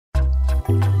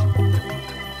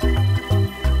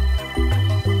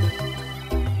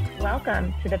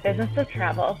Welcome to the Business of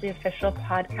Travel, the official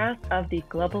podcast of the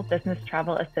Global Business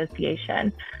Travel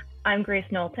Association. I'm Grace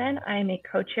Knowlton. I am a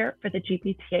co-chair for the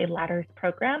GBTA Ladders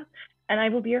program, and I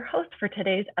will be your host for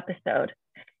today's episode.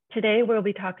 Today, we'll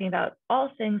be talking about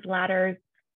all things ladders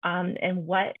and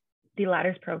what the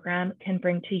Ladders program can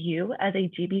bring to you as a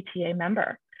GBTA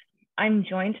member. I'm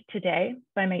joined today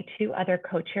by my two other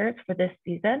co-chairs for this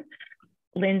season,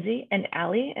 Lindsay and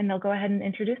Ali, and they'll go ahead and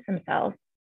introduce themselves.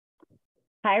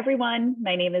 Hi, everyone.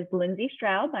 My name is Lindsay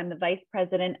Straub. I'm the Vice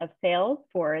President of Sales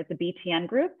for the BTN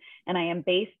Group, and I am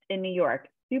based in New York.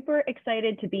 Super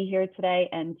excited to be here today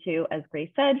and to, as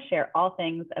Grace said, share all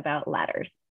things about ladders.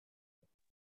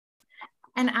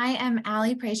 And I am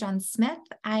Alexandria Prejean Smith.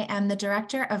 I am the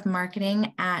Director of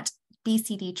Marketing at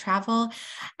BCD Travel,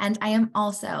 and I am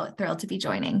also thrilled to be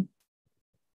joining.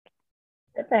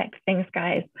 Perfect. Thanks,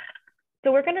 guys.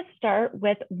 So we're going to start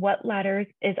with what Ladders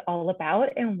is all about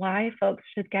and why folks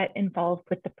should get involved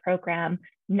with the program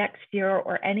next year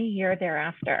or any year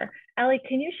thereafter. Ali,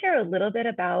 can you share a little bit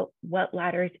about what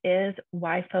Ladders is,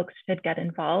 why folks should get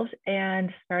involved,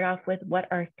 and start off with what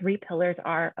our three pillars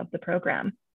are of the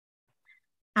program?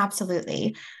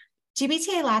 Absolutely.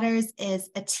 GBTA Ladders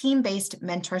is a team-based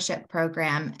mentorship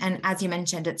program. And as you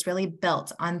mentioned, it's really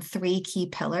built on three key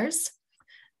pillars.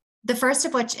 The first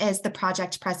of which is the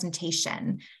project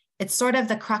presentation. It's sort of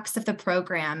the crux of the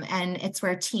program, and it's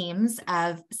where teams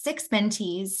of 6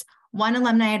 mentees, 1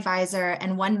 alumni advisor,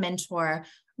 and 1 mentor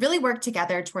really work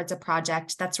together towards a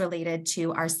project that's related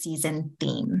to our season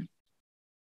theme.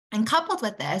 And coupled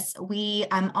with this, we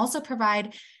also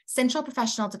provide central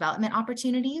professional development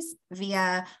opportunities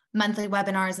via monthly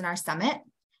webinars in our summit.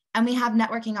 And we have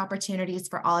networking opportunities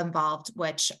for all involved,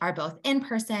 which are both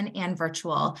in-person and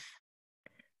virtual.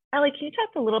 Ali, can you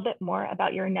talk a little bit more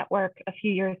about your network? A few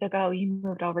years ago, you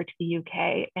moved over to the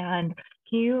UK, and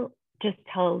can you just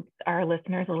tell our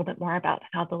listeners a little bit more about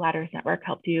how the Ladders Network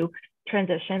helped you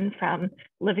transition from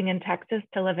living in Texas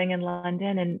to living in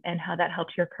London, and how that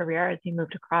helped your career as you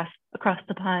moved across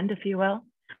the pond, if you will?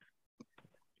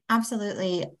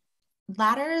 Absolutely.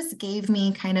 Ladders gave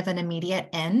me kind of an immediate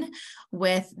in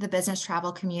with the business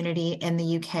travel community in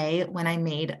the UK when I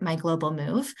made my global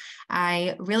move.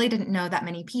 I really didn't know that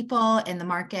many people in the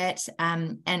market,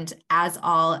 and as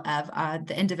all of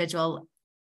the individual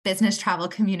business travel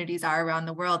communities are around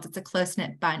the world, it's a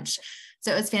close-knit bunch.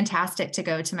 So it was fantastic to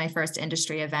go to my first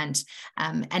industry event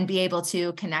and be able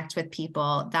to connect with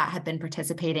people that had been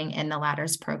participating in the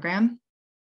Ladders program.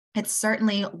 It's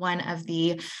certainly one of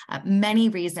the many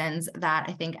reasons that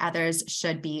I think others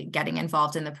should be getting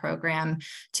involved in the program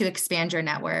to expand your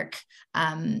network.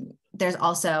 There's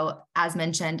also, as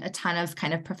mentioned, a ton of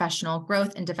kind of professional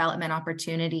growth and development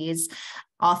opportunities.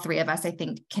 All three of us, I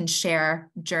think, can share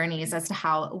journeys as to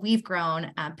how we've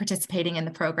grown participating in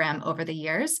the program over the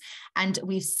years. And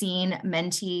we've seen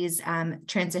mentees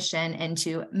transition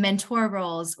into mentor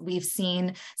roles. We've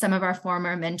seen some of our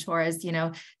former mentors,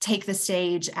 take the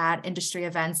stage at industry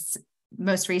events.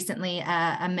 Most recently,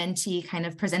 a mentee kind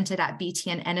of presented at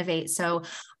BTN Innovate. So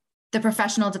the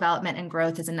professional development and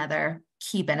growth is another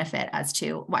key benefit as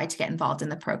to why to get involved in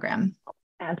the program.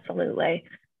 Absolutely.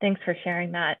 Thanks for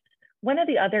sharing that. One of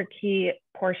the other key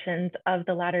portions of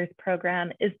the Ladders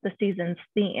program is the season's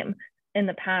theme. In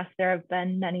the past, there have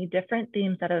been many different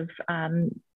themes that have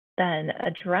been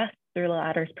addressed through the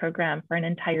Ladders program for an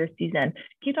entire season.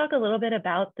 Can you talk a little bit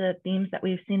about the themes that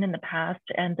we've seen in the past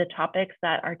and the topics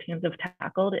that our teams have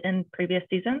tackled in previous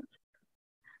seasons?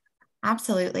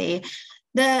 Absolutely.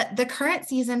 The current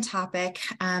season topic,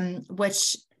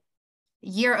 which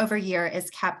year over year is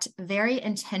kept very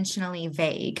intentionally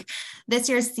vague. This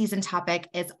year's season topic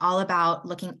is all about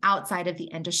looking outside of the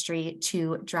industry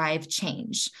to drive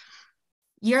change.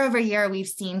 Year over year, we've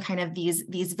seen kind of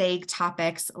these vague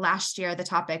topics. Last year, the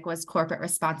topic was corporate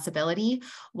responsibility.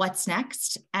 What's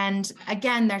next? And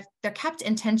again, they're kept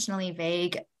intentionally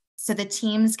vague so the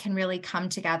teams can really come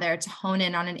together to hone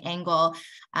in on an angle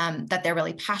that they're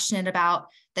really passionate about,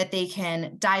 that they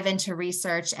can dive into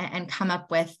research and come up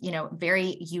with,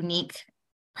 very unique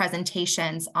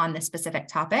presentations on this specific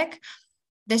topic.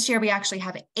 This year, we actually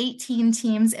have 18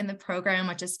 teams in the program,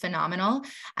 which is phenomenal.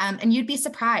 And you'd be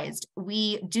surprised.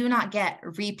 We do not get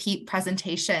repeat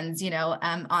presentations,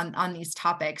 on these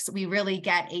topics. We really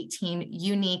get 18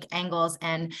 unique angles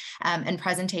and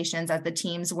presentations as the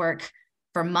teams work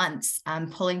for months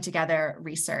pulling together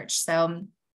research. So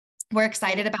we're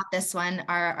excited about this one.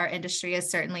 Our industry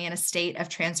is certainly in a state of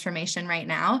transformation right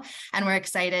now, and we're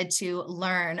excited to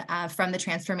learn from the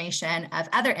transformation of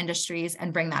other industries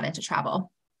and bring that into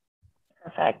travel.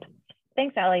 Perfect.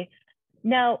 Thanks, Ali.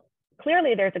 Now,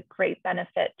 clearly there's a great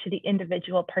benefit to the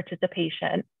individual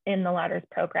participation in the Ladders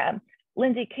program.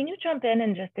 Lindsay, can you jump in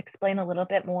and just explain a little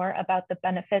bit more about the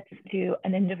benefits to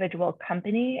an individual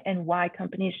company and why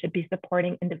companies should be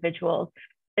supporting individuals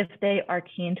if they are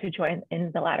keen to join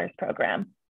in the Ladders program?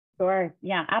 Sure.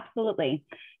 Yeah, absolutely.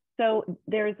 So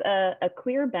there's a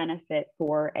clear benefit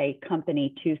for a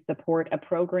company to support a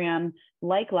program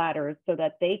like Ladders so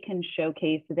that they can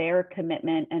showcase their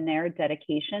commitment and their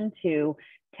dedication to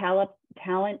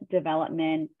talent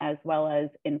development as well as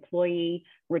employee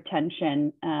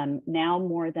retention. Now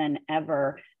more than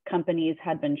ever, companies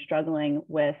had been struggling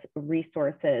with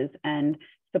resources, and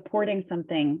supporting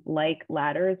something like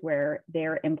Ladders where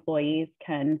their employees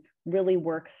can really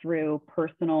work through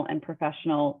personal and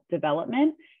professional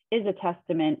development is a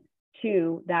testament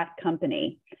to that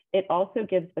company. It also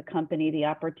gives the company the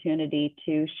opportunity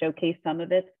to showcase some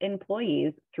of its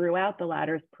employees throughout the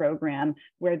Ladders program,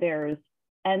 where there's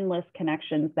endless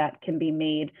connections that can be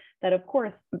made that of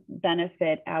course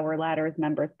benefit our Ladders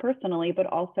members personally, but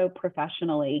also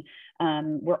professionally.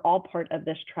 We're all part of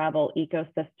this travel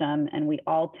ecosystem, and we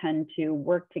all tend to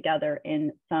work together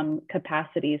in some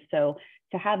capacities. So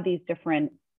to have these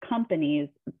different companies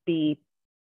be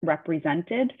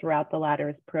represented throughout the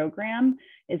Ladders program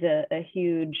is a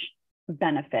huge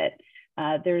benefit.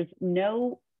 There's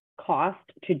no cost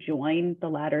to join the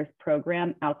Ladders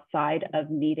program outside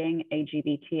of needing a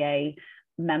GBTA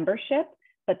membership.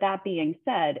 But that being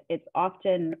said, it's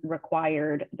often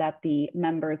required that the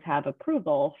members have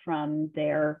approval from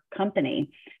their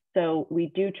company. So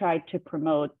we do try to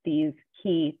promote these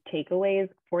key takeaways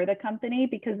for the company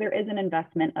because there is an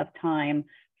investment of time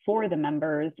for the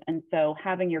members. And so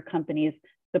having your company's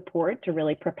support to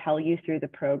really propel you through the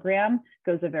program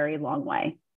goes a very long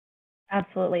way.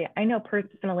 Absolutely. I know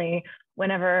personally,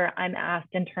 whenever I'm asked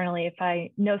internally if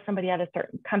I know somebody at a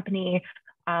certain company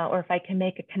or if I can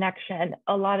make a connection,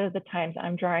 a lot of the times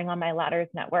I'm drawing on my Ladders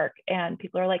network, and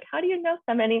people are like, how do you know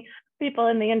so many people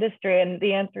in the industry? And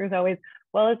the answer is always,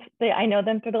 well, I know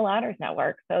them through the Ladders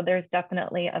network. So there's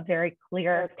definitely a very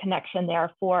clear connection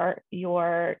there for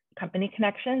your company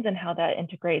connections and how that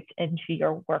integrates into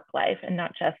your work life and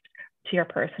not just to your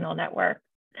personal network.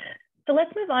 So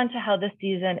let's move on to how this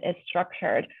season is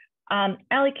structured. Allie,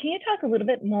 can you talk a little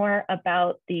bit more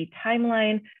about the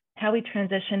timeline, how we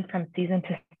transition from season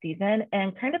to season,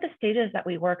 and kind of the stages that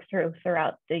we work through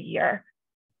throughout the year?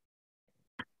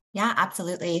 Yeah,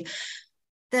 absolutely.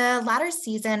 The Ladders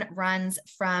season runs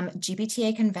from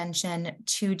GBTA convention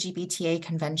to GBTA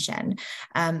convention.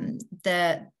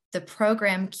 The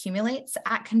program accumulates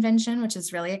at convention, which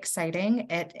is really exciting.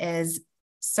 It is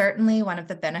certainly one of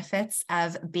the benefits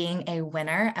of being a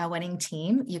winner, a winning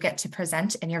team. You get to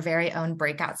present in your very own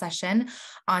breakout session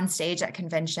on stage at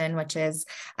convention, which is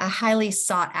a highly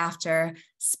sought after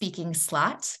speaking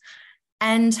slot.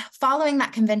 And following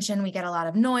that convention, we get a lot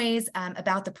of noise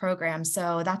about the program.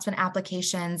 So that's when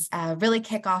applications really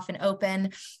kick off and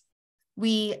open.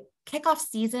 We kick off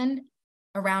season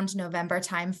around November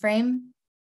timeframe.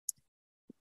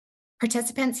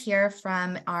 Participants hear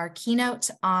from our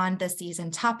keynote on the season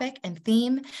topic and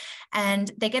theme,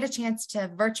 and they get a chance to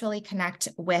virtually connect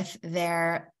with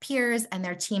their peers and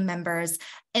their team members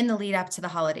in the lead up to the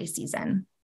holiday season.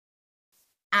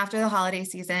 After the holiday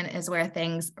season is where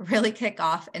things really kick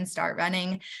off and start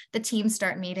running. The teams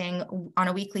start meeting on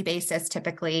a weekly basis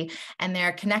typically, and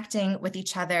they're connecting with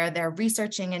each other. They're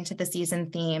researching into the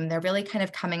season theme. They're really kind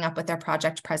of coming up with their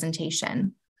project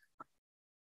presentation.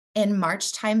 In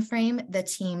March timeframe, the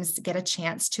teams get a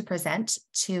chance to present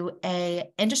to an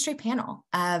industry panel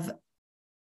of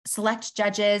select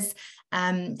judges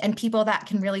and people that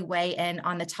can really weigh in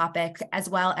on the topic, as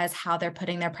well as how they're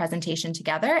putting their presentation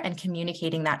together and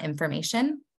communicating that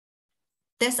information.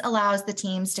 This allows the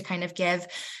teams to kind of get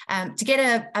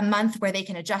a month where they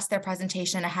can adjust their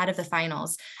presentation ahead of the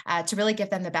finals to really give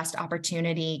them the best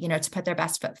opportunity, to put their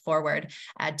best foot forward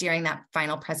during that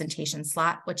final presentation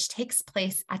slot, which takes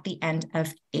place at the end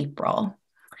of April.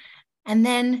 And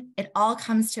then it all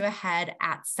comes to a head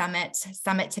at Summit.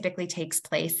 Summit typically takes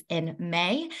place in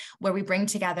May, where we bring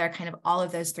together kind of all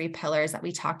of those three pillars that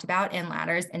we talked about in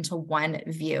Ladders into one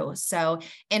view. So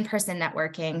in-person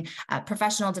networking,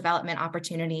 professional development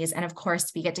opportunities, and of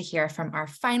course, we get to hear from our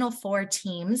final four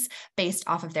teams based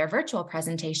off of their virtual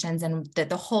presentations, and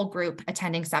the whole group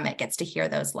attending Summit gets to hear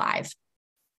those live.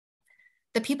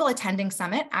 The people attending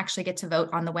Summit actually get to vote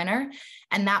on the winner,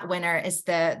 and that winner is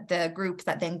the group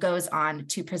that then goes on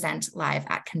to present live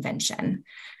at convention.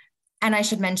 And I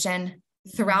should mention,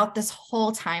 throughout this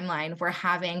whole timeline, we're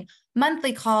having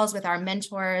monthly calls with our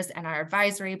mentors and our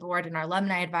advisory board and our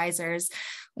alumni advisors.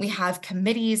 We have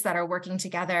committees that are working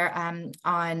together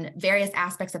on various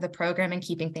aspects of the program and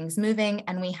keeping things moving.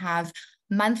 And we have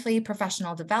monthly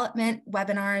professional development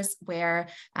webinars where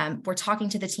we're talking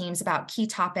to the teams about key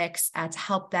topics to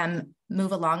help them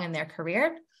move along in their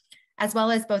career, as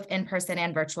well as both in-person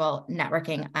and virtual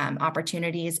networking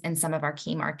opportunities in some of our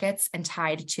key markets and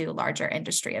tied to larger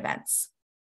industry events.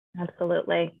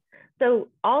 Absolutely. So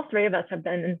all three of us have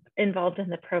been involved in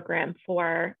the program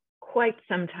for quite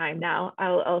some time now.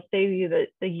 I'll save you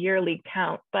the yearly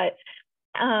count, but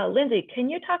Lindsay, can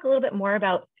you talk a little bit more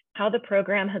about how the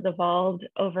program has evolved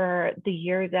over the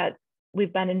years that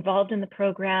we've been involved in the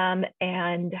program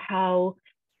and how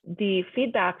the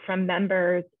feedback from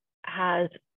members has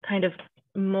kind of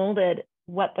molded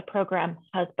what the program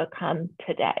has become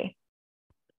today?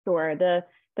 Sure.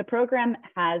 The program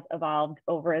has evolved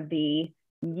over the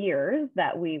years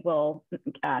that we will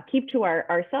keep to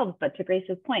ourselves, but to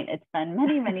Grace's point, it's been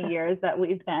many, many years that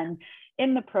we've been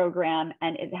in the program,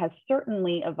 and it has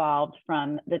certainly evolved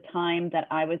from the time that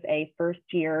I was a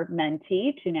first-year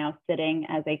mentee to now sitting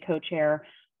as a co-chair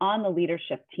on the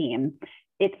leadership team.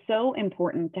 It's so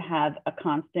important to have a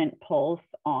constant pulse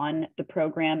on the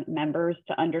program members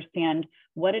to understand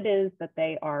what it is that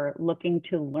they are looking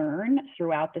to learn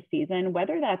throughout the season,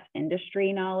 whether that's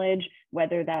industry knowledge,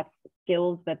 whether that's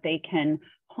skills that they can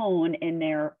hone in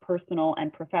their personal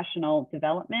and professional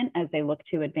development as they look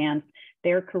to advance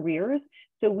their careers.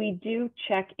 So we do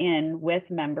check in with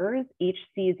members each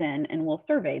season and we'll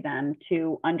survey them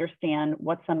to understand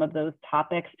what some of those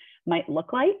topics might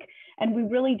look like. And we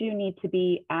really do need to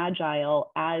be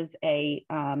agile as a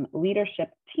leadership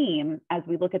team as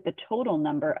we look at the total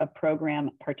number of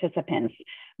program participants.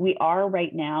 We are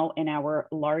right now in our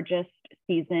largest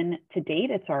season to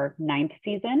date. It's our 9th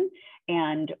season,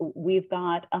 and we've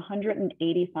got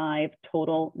 185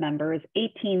 total members,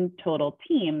 18 total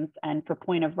teams. And for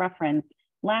point of reference,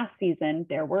 last season,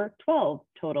 there were 12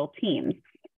 total teams.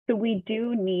 So we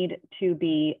do need to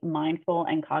be mindful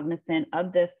and cognizant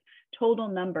of this total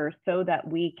number so that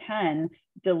we can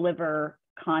deliver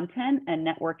content and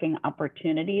networking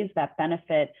opportunities that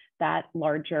benefit that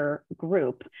larger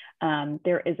group.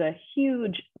 There is a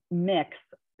huge mix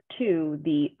to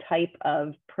the type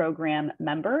of program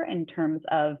member in terms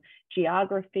of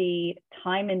geography,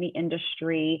 time in the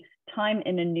industry, time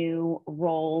in a new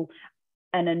role,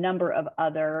 and a number of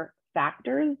other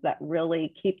factors that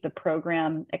really keep the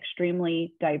program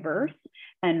extremely diverse.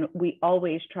 And we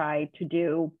always try to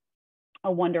do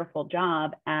a wonderful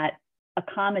job at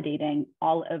accommodating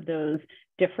all of those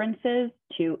differences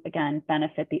to, again,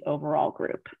 benefit the overall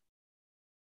group.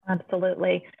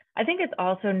 Absolutely. I think it's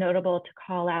also notable to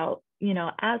call out,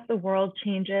 as the world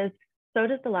changes, so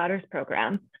does the Ladders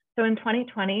program. So in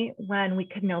 2020, when we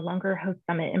could no longer host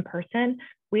Summit in person,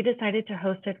 we decided to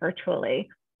host it virtually.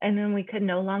 And then we could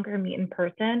no longer meet in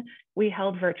person, we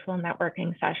held virtual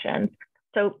networking sessions.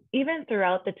 So even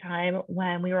throughout the time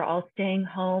when we were all staying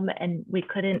home and we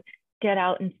couldn't get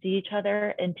out and see each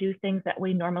other and do things that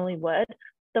we normally would,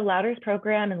 the Ladders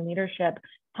program and leadership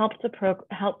helped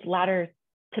Ladders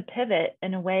to pivot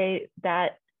in a way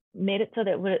that made it so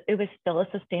that it was still a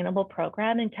sustainable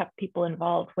program and kept people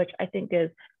involved, which I think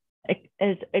is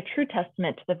a true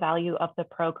testament to the value of the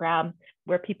program,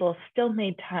 where people still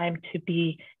made time to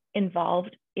be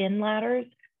involved in Ladders.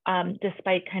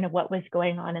 Despite kind of what was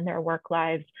going on in their work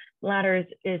lives. Ladders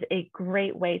is a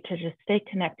great way to just stay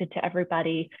connected to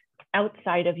everybody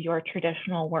outside of your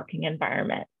traditional working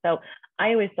environment. So I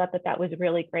always thought that was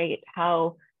really great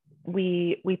how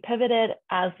we pivoted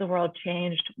as the world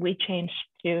changed. We changed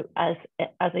to as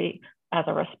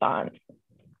a response.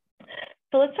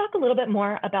 So let's talk a little bit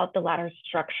more about the Ladders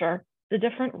structure, the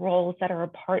different roles that are a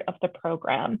part of the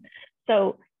program.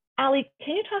 So Ali,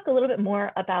 can you talk a little bit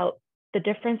more about the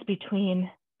difference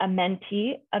between a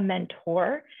mentee, a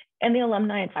mentor, and the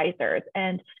alumni advisors?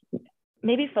 And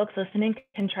maybe folks listening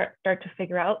can start to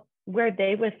figure out where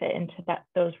they would fit into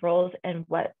those roles and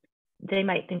what they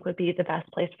might think would be the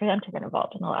best place for them to get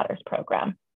involved in the Ladders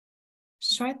program.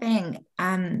 Sure thing.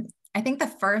 I think the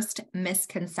first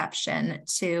misconception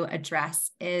to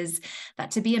address is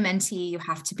that to be a mentee, you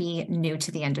have to be new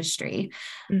to the industry.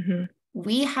 Mm-hmm.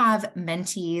 We have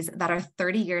mentees that are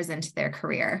 30 years into their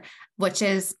career, which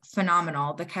is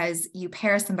phenomenal because you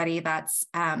pair somebody that's,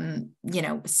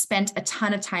 spent a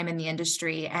ton of time in the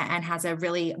industry and has a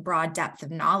really broad depth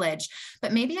of knowledge,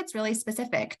 but maybe it's really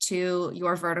specific to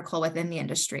your vertical within the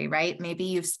industry, right? Maybe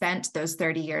you've spent those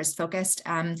 30 years focused,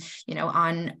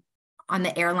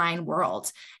 the airline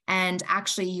world. And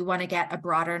actually you want to get a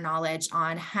broader knowledge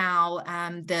on how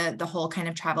the whole kind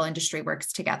of travel industry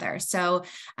works together. So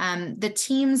the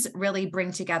teams really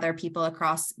bring together people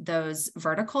across those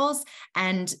verticals,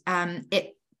 and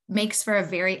it makes for a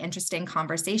very interesting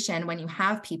conversation when you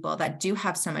have people that do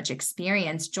have so much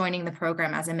experience joining the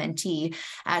program as a mentee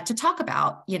to talk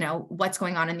about, what's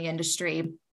going on in the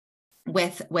industry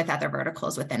with other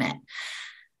verticals within it.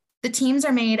 The teams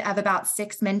are made of about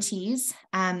 6 mentees.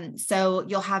 So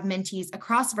you'll have mentees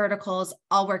across verticals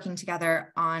all working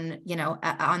together on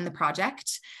the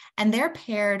project. And they're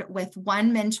paired with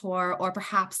one mentor or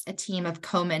perhaps a team of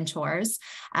co-mentors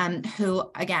who,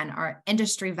 again, are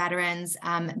industry veterans.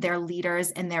 They're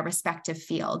leaders in their respective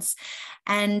fields.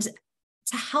 And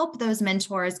to help those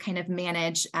mentors kind of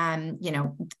manage,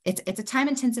 it's a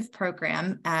time-intensive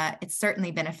program. It's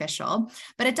certainly beneficial,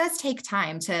 but it does take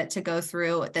time to go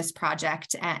through this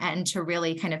project and to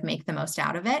really kind of make the most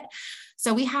out of it.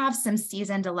 So we have some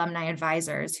seasoned alumni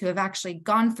advisors who have actually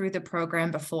gone through the program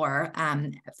before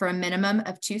for a minimum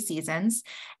of 2 seasons,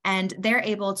 and they're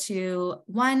able to,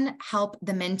 one, help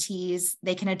the mentees.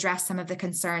 They can address some of the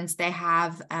concerns they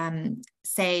have,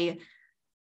 say,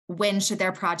 when should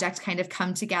their project kind of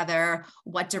come together?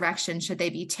 What direction should they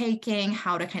be taking?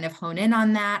 How to kind of hone in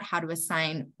on that? How to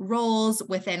assign roles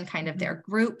within kind of their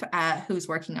group, who's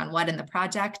working on what in the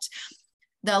project.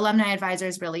 The alumni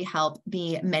advisors really help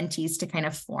the mentees to kind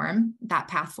of form that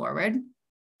path forward.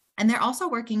 And they're also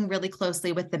working really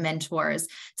closely with the mentors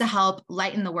to help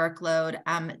lighten the workload,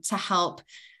 to help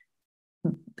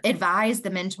advise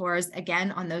the mentors,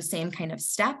 again, on those same kind of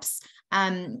steps.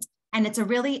 And it's a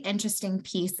really interesting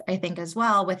piece, I think, as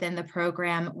well within the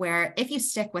program, where if you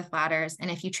stick with Ladders and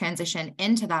if you transition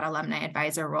into that alumni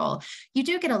advisor role, you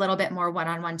do get a little bit more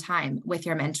one-on-one time with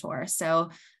your mentor.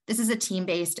 So this is a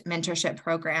team-based mentorship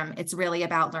program. It's really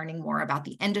about learning more about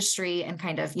the industry and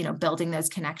kind of, building those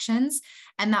connections.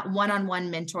 And that one-on-one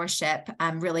mentorship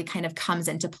really kind of comes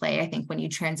into play, I think, when you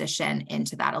transition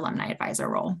into that alumni advisor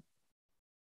role.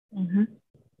 Mm-hmm.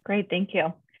 Great, thank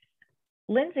you.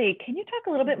 Lindsay, can you talk a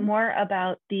little bit more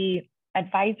about the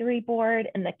advisory board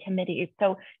and the committees?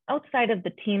 So outside of the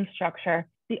team structure,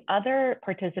 the other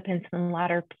participants in the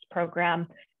Ladders program,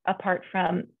 apart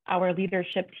from our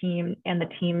leadership team and the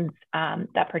teams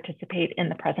that participate in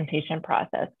the presentation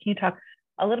process, can you talk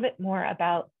a little bit more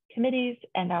about committees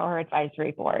and our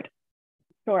advisory board?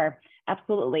 Sure,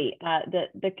 absolutely.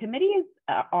 The committees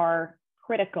are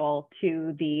critical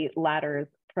to the Ladders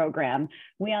program.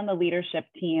 We on the leadership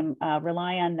team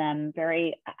rely on them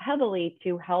very heavily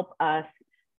to help us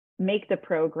make the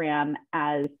program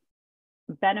as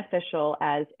beneficial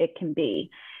as it can be.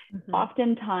 Mm-hmm.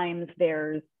 Oftentimes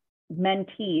there's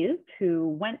mentees who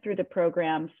went through the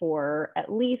program for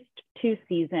at least 2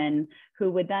 seasons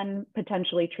who would then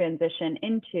potentially transition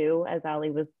into, as Ali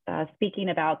was speaking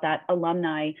about, that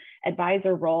alumni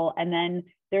advisor role. And then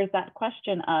there's that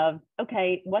question of,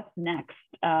 okay, what's next?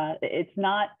 It's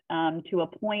not to a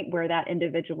point where that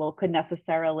individual could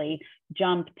necessarily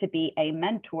jump to be a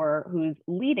mentor who's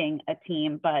leading a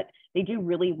team, but they do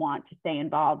really want to stay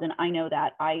involved. And I know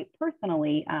that I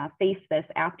personally faced this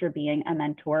after being a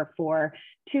mentor for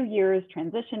 2 years,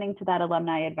 transitioning to that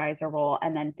alumni advisor role,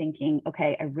 and then thinking,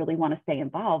 okay, I really want to stay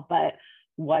involved, but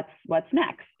what's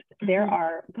next? Mm-hmm. There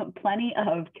are plenty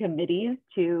of committees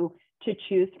to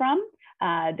choose from.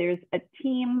 There's a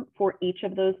team for each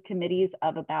of those committees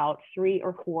of about 3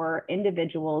 or 4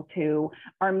 individuals who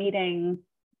are meeting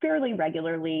fairly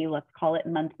regularly, let's call it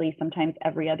monthly, sometimes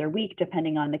every other week,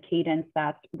 depending on the cadence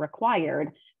that's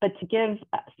required. But to give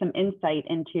some insight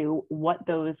into what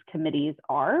those committees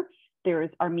are,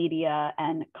 there's our media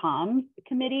and comms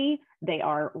committee. They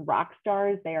are rock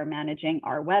stars. They are managing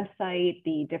our website,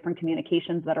 the different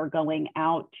communications that are going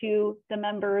out to the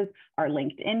members, our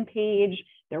LinkedIn page.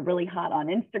 They're really hot on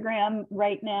Instagram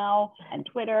right now and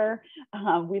Twitter.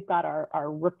 We've got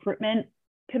our recruitment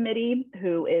committee,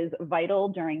 who is vital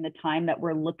during the time that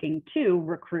we're looking to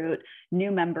recruit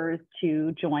new members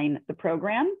to join the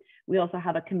program. We also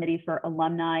have a committee for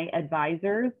alumni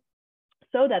advisors,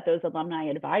 so that those alumni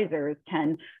advisors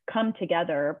can come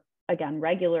together, again,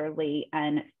 regularly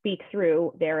and speak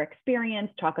through their experience,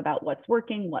 talk about what's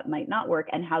working, what might not work,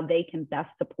 and how they can best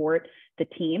support the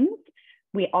teams.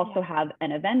 We also have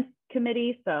an events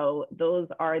committee. So those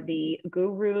are the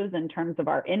gurus in terms of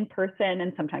our in-person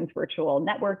and sometimes virtual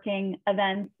networking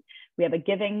events. We have a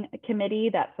giving committee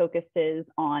that focuses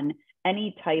on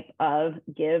any type of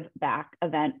give back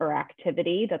event or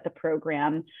activity that the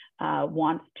program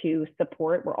wants to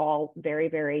support. We're all very,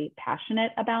 very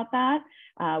passionate about that.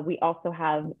 We also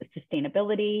have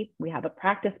sustainability. We have a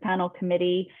practice panel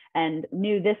committee, and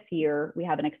new this year, we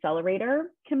have an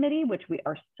accelerator committee, which we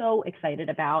are so excited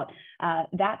about.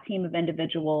 That team of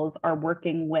individuals are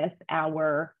working with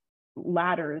our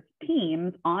Ladders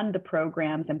teams on the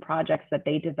programs and projects that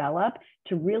they develop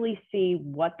to really see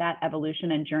what that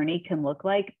evolution and journey can look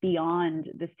like beyond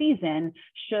the season,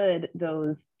 should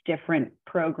those different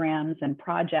programs and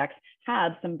projects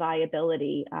have some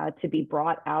viability to be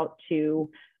brought out to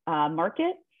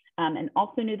market. And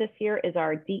also new this year is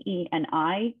our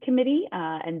DE&I committee,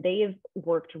 and they've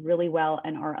worked really well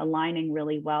and are aligning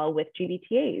really well with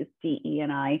GBTA's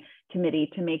DE&I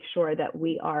committee to make sure that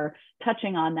we are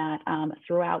touching on that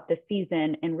throughout the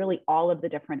season and really all of the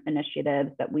different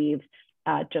initiatives that we've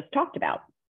just talked about.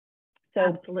 So,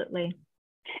 absolutely.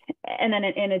 And then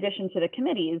in addition to the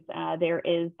committees, there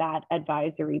is that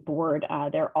advisory board.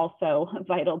 They're also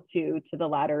vital to the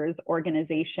Ladders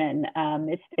organization.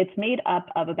 It's made up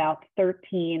of about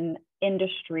 13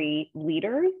 industry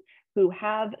leaders who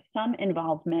have some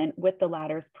involvement with the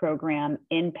Ladders program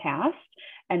in past,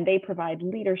 and they provide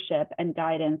leadership and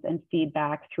guidance and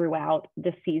feedback throughout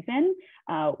the season.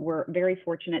 We're very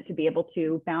fortunate to be able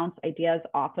to bounce ideas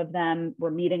off of them.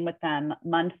 We're meeting with them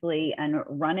monthly and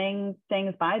running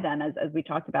things by them. As we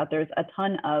talked about, there's a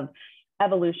ton of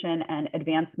evolution and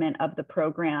advancement of the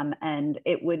program, and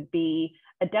it would be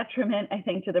a detriment, I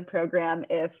think, to the program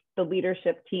if the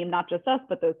leadership team, not just us,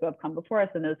 but those who have come before us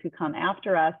and those who come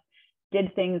after us,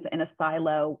 did things in a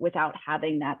silo without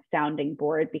having that sounding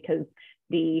board, because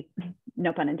the,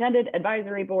 no pun intended,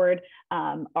 advisory board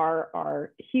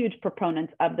are huge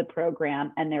proponents of the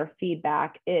program, and their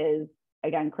feedback is,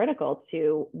 again, critical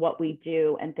to what we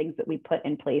do and things that we put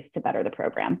in place to better the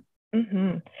program.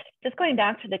 Mm-hmm. Just going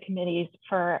back to the committees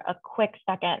for a quick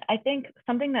second, I think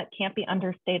something that can't be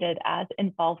understated as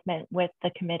involvement with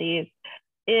the committees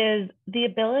is the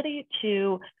ability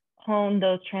to hone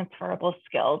those transferable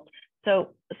skills. So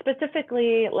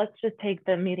specifically, let's just take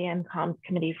the Media and Comms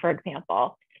Committee, for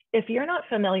example. If you're not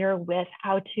familiar with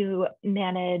how to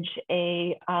manage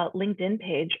a LinkedIn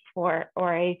page or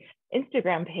a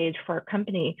Instagram page for a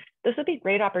company, this would be a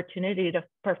great opportunity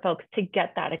for folks to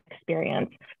get that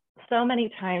experience. So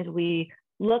many times we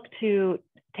look to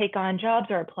take on jobs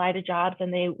or apply to jobs,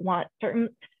 and they want certain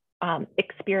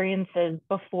experiences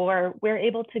before we're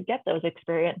able to get those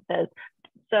experiences.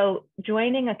 So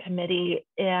joining a committee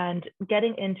and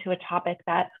getting into a topic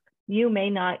that you may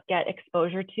not get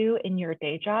exposure to in your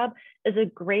day job is a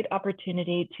great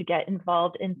opportunity to get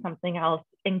involved in something else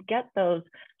and get those,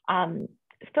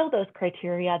 fill those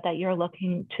criteria that you're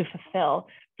looking to fulfill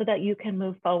so that you can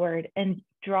move forward and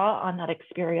draw on that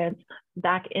experience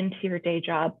back into your day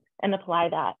job and apply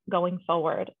that going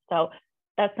forward. So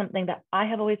that's something that I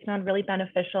have always found really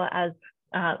beneficial as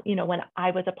when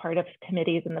I was a part of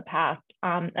committees in the past.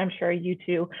 I'm sure you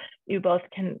both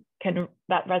can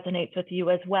that resonates with you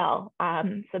as well.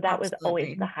 So that was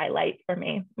always the highlight for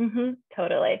me.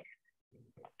 Totally.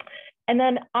 And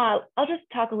then I'll just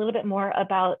talk a little bit more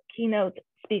about keynote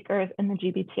speakers in the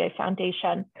GBTA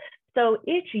Foundation. So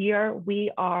each year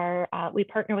we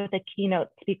partner with a keynote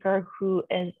speaker who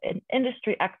is an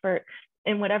industry expert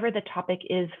in whatever the topic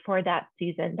is for that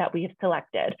season that we have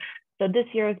selected. So this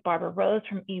year is Barbara Rose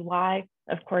from EY.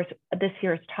 Of course, this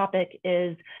year's topic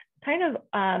is kind of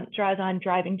draws on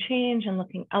driving change and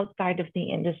looking outside of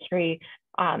the industry.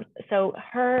 So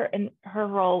her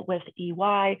role with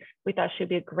EY, we thought she'd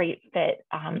be a great fit.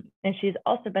 And she's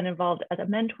also been involved as a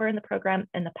mentor in the program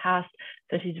in the past.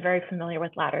 So she's very familiar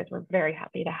with Ladders. We're very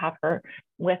happy to have her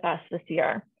with us this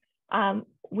year.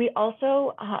 We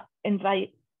also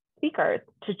invite speakers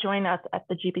to join us at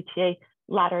the GBTA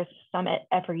Ladders Summit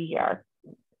every year.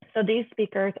 So these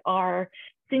speakers are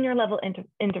senior level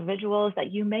individuals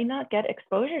that you may not get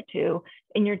exposure to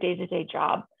in your day-to-day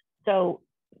job. So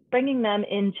bringing them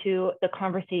into the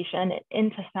conversation,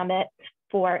 into Summit,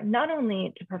 for not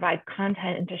only to provide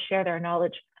content and to share their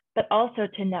knowledge, but also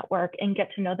to network and get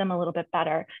to know them a little bit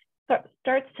better. So it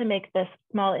starts to make this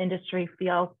small industry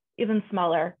feel even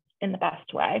smaller in the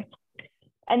best way.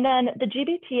 And then the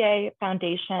GBTA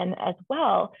Foundation as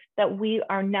well, that we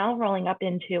are now rolling up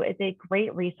into, is a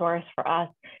great resource for us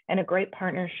and a great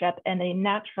partnership and a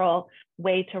natural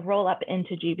way to roll up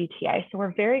into GBTA. So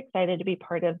we're very excited to be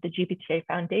part of the GBTA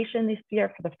Foundation this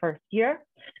year for the first year.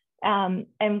 And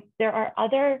there are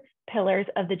other pillars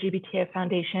of the GBTA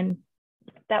Foundation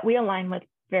that we align with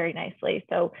very nicely.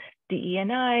 So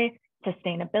DE&I,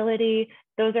 sustainability,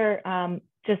 those are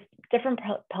just different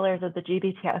pillars of the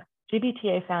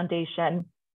GBTA Foundation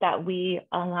that we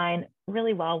align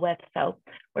really well with. So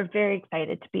we're very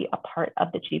excited to be a part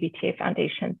of the GBTA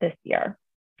Foundation this year.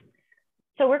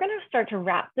 So we're going to start to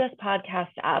wrap this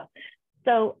podcast up.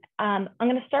 So I'm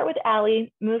going to start with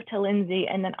Allie, move to Lindsay,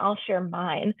 and then I'll share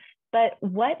mine. But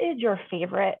what is your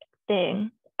favorite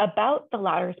thing about the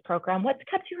Ladders program? What's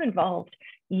kept you involved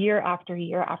year after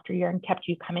year after year and kept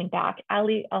you coming back?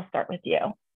 Allie, I'll start with you.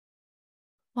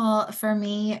 Well, for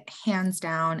me, hands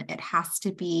down, it has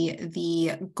to be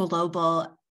the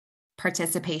global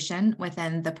participation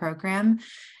within the program.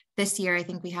 This year, I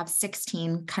think we have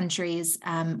 16 countries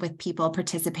with people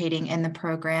participating in the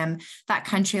program. That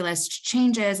country list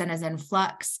changes and is in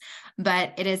flux,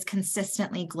 but it is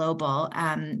consistently global.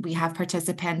 We have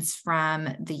participants from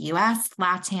the US,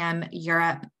 LATAM,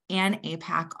 Europe, and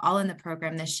APAC all in the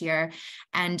program this year.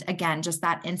 And again, just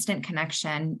that instant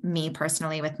connection, me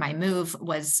personally with my move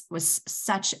was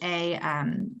such a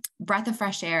breath of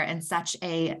fresh air and such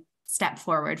a step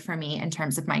forward for me in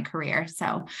terms of my career.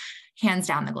 So hands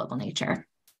down, the global nature.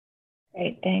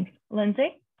 Great, thanks.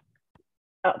 Lindsay?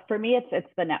 For me, it's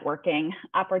the networking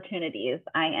opportunities.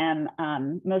 I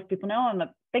am, most people know I'm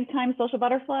a big time social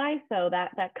butterfly, so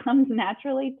that comes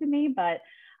naturally to me, but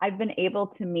I've been able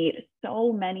to meet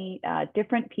so many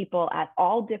different people at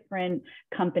all different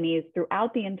companies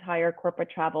throughout the entire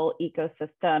corporate travel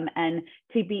ecosystem. And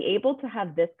to be able to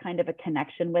have this kind of a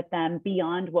connection with them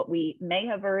beyond what we may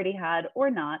have already had or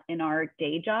not in our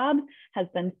day job has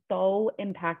been so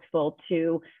impactful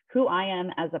to who I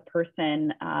am as a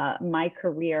person, my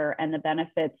career, and the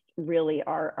benefits really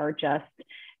are just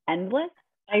endless.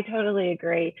 I totally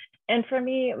agree. And for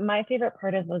me, my favorite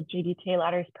part of the GBTA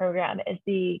Ladders program is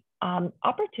the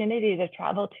opportunity to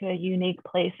travel to a unique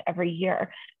place every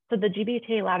year. So the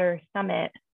GBTA Ladders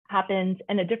Summit happens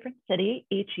in a different city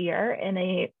each year in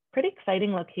a pretty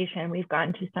exciting location. We've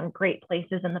gone to some great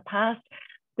places in the past.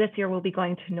 This year we'll be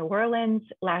going to New Orleans.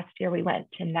 Last year we went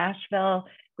to Nashville.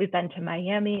 We've been to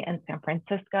Miami and San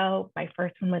Francisco. My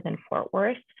first one was in Fort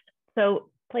Worth. So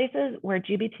places where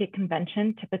GBTA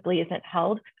convention typically isn't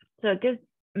held. So it gives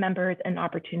members an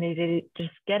opportunity to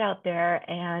just get out there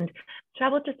and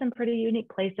travel to some pretty unique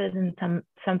places and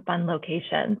some fun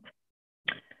locations.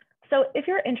 So if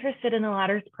you're interested in the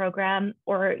Ladders program,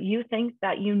 or you think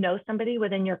that you know somebody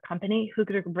within your company who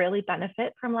could really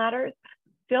benefit from Ladders,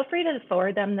 feel free to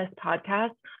forward them this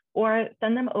podcast or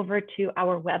send them over to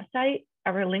our website,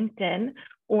 our LinkedIn,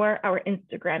 or our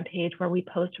Instagram page where we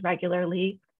post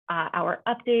regularly our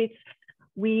updates.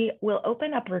 We will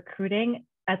open up recruiting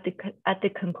at the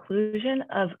conclusion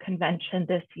of convention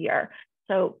this year.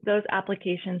 So those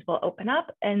applications will open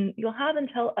up and you'll have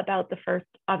until about the 1st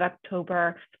of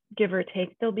October, give or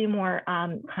take. There'll be more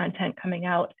content coming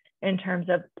out in terms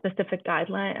of specific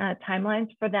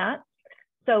timelines for that.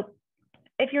 So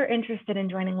if you're interested in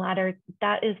joining Ladders,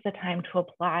 that is the time to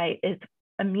apply, is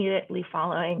immediately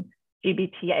following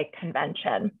GBTA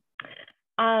convention.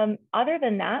 Other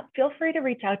than that, feel free to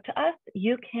reach out to us.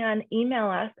 You can email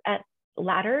us at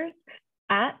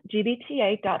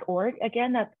ladders@gbta.org.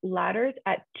 Again, that's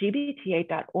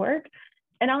ladders@gbta.org.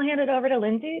 And I'll hand it over to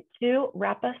Lindsay to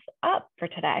wrap us up for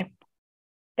today.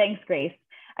 Thanks, Grace.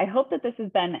 I hope that this has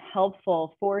been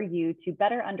helpful for you to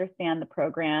better understand the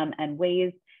program and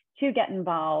ways to get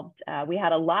involved. We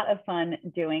had a lot of fun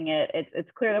doing it. It's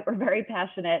clear that we're very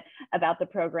passionate about the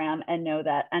program and know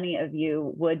that any of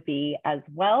you would be as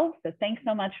well. So thanks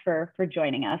so much for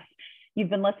joining us. You've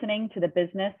been listening to The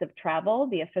Business of Travel,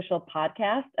 the official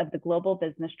podcast of the Global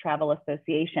Business Travel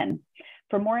Association.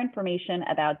 For more information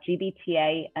about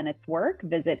GBTA and its work,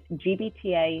 visit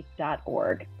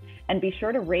gbta.org. And be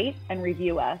sure to rate and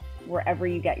review us wherever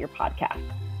you get your podcasts.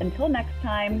 Until next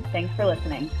time, thanks for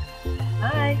listening.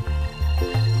 Bye.